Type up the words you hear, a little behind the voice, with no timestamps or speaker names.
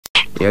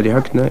Jeg er i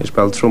Høgne, jeg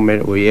spiller trommer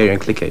og jeg er en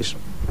Clickhaze.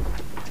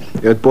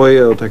 Jeg er et boy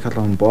og jeg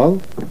kaller han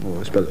Ball og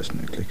jeg spiller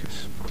sånn i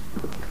Clickhaze.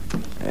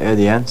 Jeg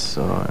er Jens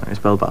og jeg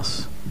spiller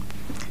bass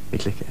i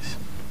Clickhaze.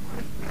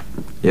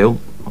 Jo,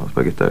 og jeg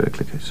spiller gitarr i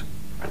Clickhaze.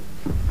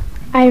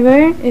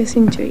 Ivor er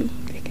synger i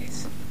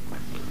Clickhaze.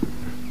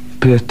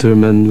 Peter,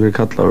 men vi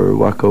kallar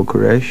Wacko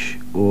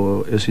Courage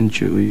og jeg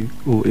synger i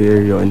og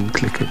er en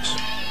Clickhaze.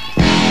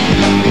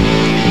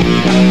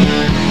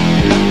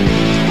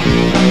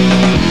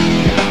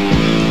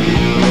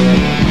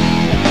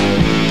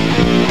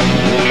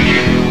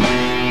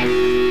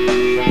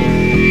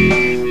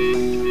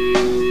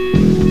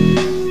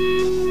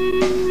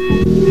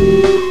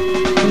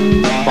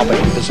 My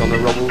baby's on a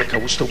roller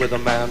coaster with a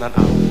man and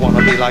I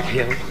wanna be like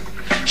him.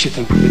 She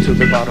threw me to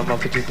the bottom of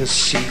the deepest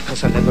sea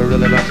cause I never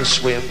really learned to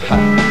swim.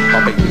 My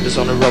baby's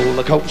on a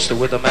roller coaster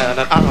with a man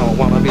and I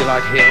wanna be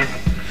like him.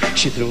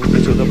 She threw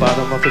me to the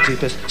bottom of the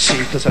deepest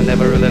sea cause I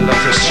never really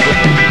learned to swim.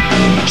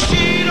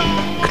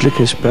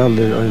 Clickhaze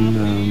spelar en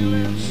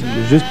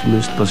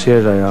rytmiskt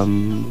baserad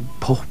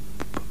pop,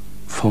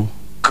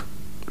 funk,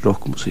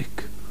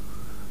 rockmusik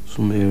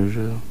som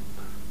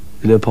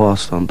i det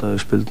påstand där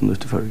spelat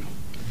nytt i förr.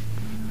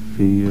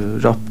 Vi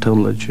rap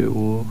tonläge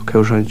och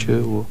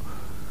körsanje och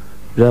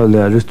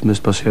rävliga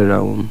rytmiskt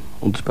baserad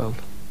underspel.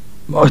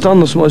 Ett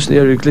annat som också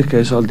är i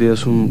Clickhaze alltid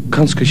som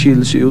kanske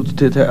skiljer sig ut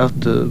till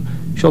att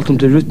självt om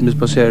det är rytmiskt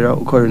baserat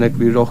och kör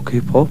vi rock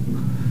hiphop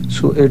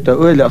så är det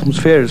öliga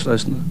atmosfäriskt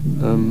nästan.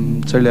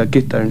 Särskilt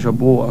gitarren kör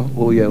boa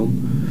och jävn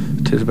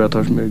till bara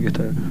tar som är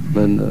gitarr.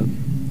 Men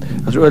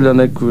jag tror öliga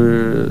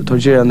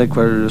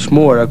nekvar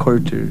små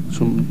akkorder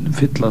som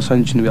fylla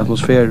sanchen vid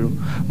atmosfär och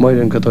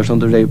mer än kan ta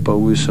sånt repa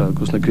och visa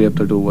hur grep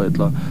där då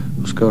eller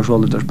och ska så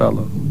lite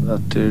spela.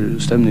 Att det är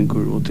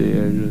stämningar och det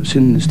är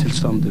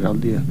sinnestillstånd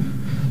all det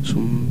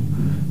som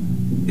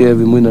är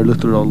vi menar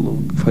lite roll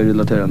och får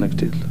relatera nek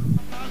till.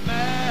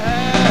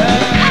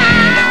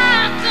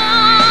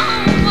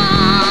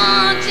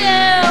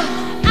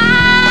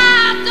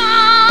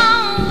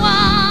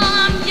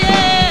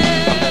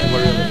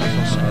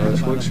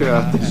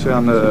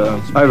 Sen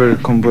Ivor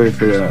kom på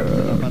för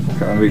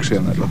en vecka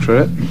sedan eller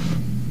också.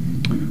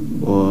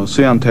 Och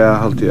sen till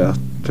alltid att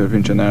det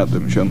finns en nära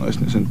att köra i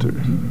sin tur.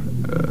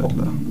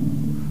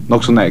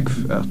 Nog så nägg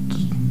att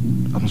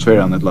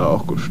atmosfären är la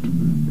akkurst.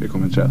 Det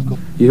kommer inte rätt.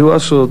 Jo,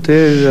 alltså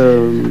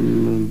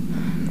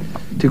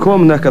det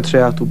kommer näka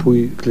träet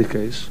på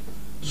Clickhaze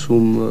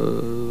som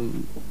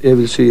jag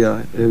vill säga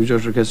jag vill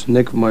göra det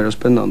näka mer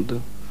spännande.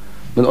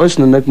 Men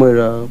också näka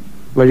mer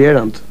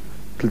varierande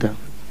till det.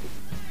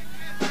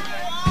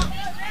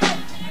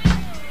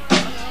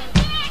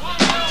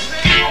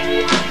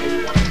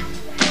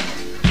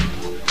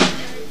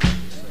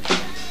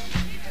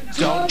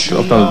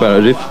 Ofta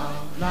bara riff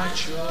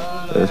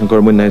som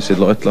går mun näs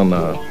till ett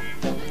landa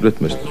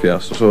rytmiskt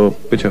fjäs och så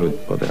pitchar vi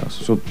på det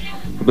så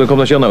då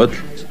kommer det känna öll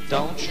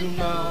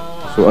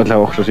så alla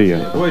också säga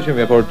då är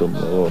vi på dem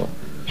och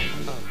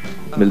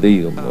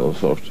melodium och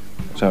sånt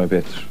samma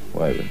Peter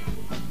och Ivan.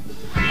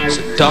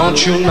 So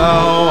don't you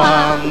know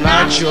I'm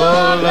not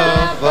your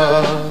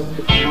lover?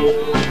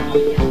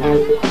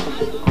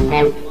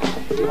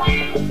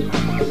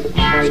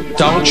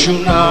 Don't you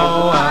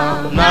know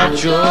I'm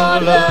not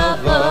your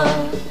lover?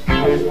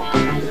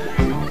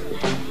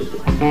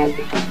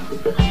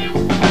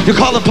 You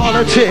call it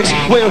politics,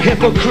 we're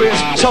hypocrites,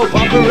 soap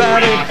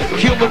operatic,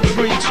 human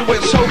freaks,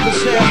 we're so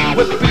possessed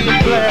with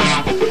being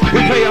blessed. We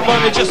pay our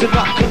money just to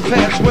not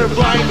confess, we're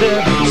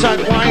blinded,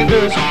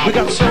 sidewinders, we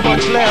got so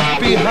much left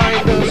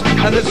behind us,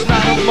 and it's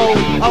not a mode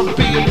of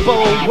being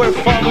bold, we're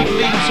following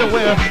leads and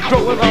we're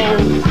growing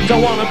old.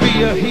 Don't wanna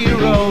be a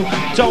hero,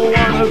 don't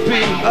wanna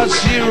be a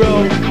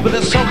zero, but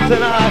there's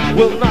something I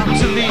will not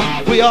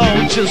delete, we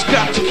all just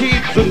got to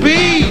keep the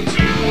beat.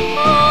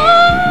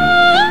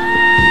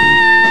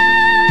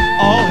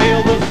 All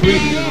hail the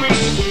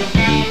freaks.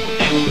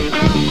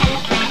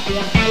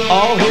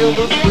 All hail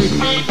the freaks.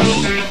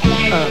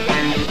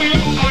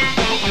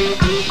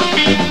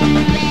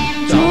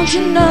 Don't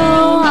you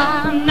know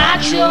I'm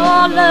not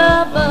your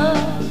lover?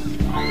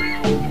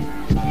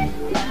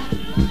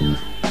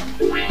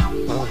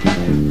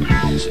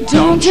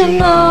 Don't you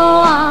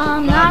know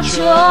I'm not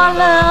your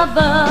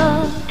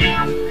lover?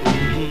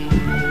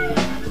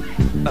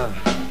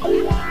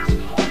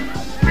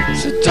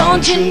 So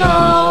don't you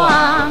know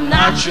I'm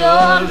not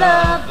your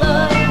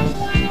lover?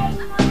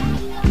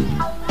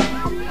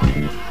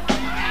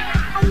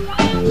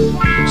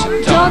 So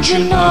don't you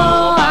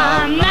know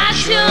I'm not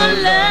your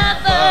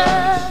lover?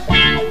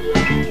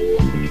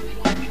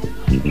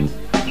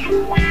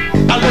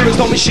 Our lyrics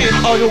don't mean shit,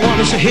 all you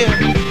want is a hit.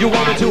 You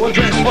wanted to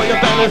undress for your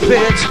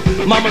benefits.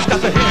 Mama's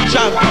got the hits,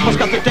 Papa's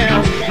got the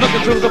downs.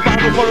 Looking through the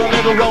Bible for a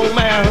little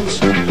romance.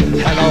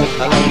 Hello,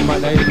 hello, my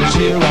name is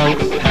Hero.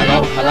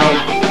 Hello, hello.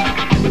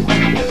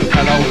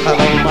 Hello,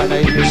 hello, my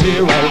name is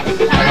Hero.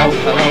 Hello,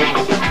 hello.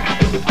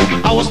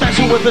 I I was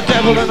dancing with the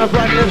devil in a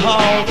bright lit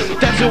hall,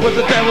 dancing with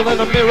the devil in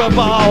a mirror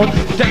ball,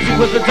 dancing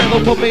with the devil,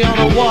 put me on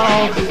a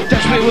wall,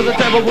 dance me with the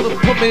devil,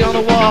 put me on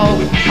a wall.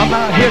 I'm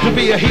not here to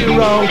be a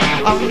hero,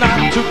 I'm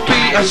not to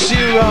be a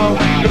zero,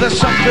 but there's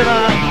something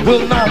I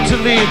will not to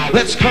leave.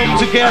 Let's come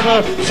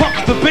together,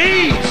 fuck the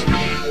beat.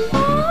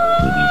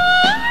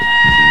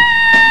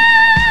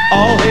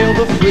 All hail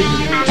the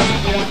freaks,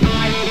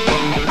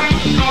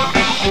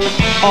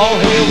 all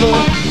hail the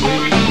freaks.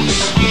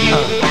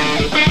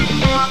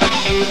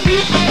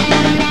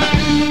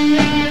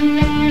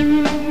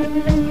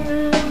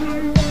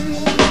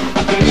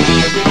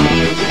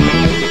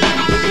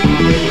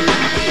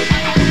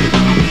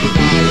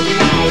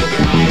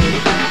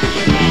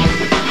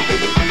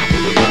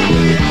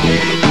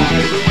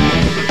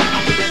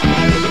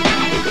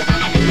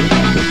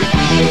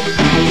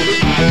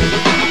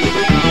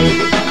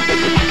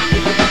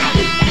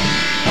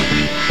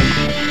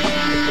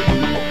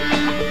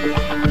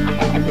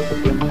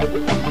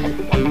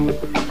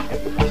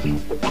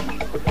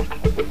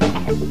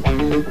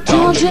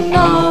 Don't you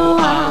know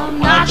I'm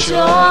not your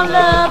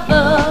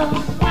lover?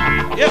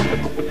 Yeah.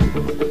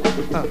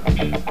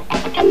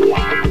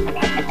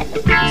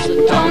 So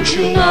don't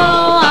you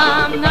know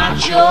I'm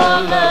not your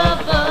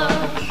lover?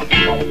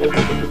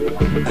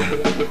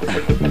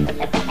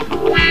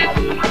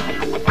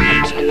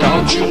 So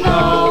don't you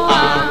know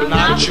I'm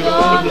not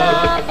your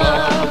lover?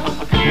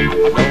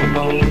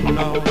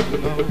 No.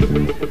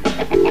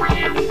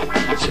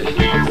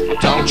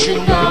 Don't you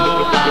know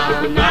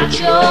I'm not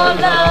your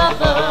lover?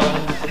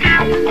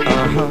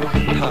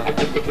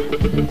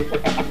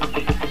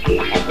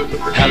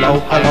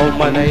 Hello,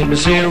 my name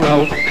is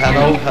Zero.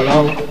 Hello,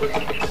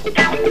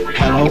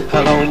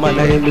 my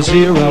name is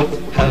Zero.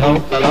 Hello,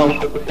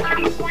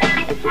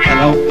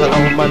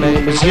 my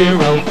name is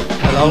Zero.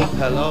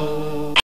 Hello.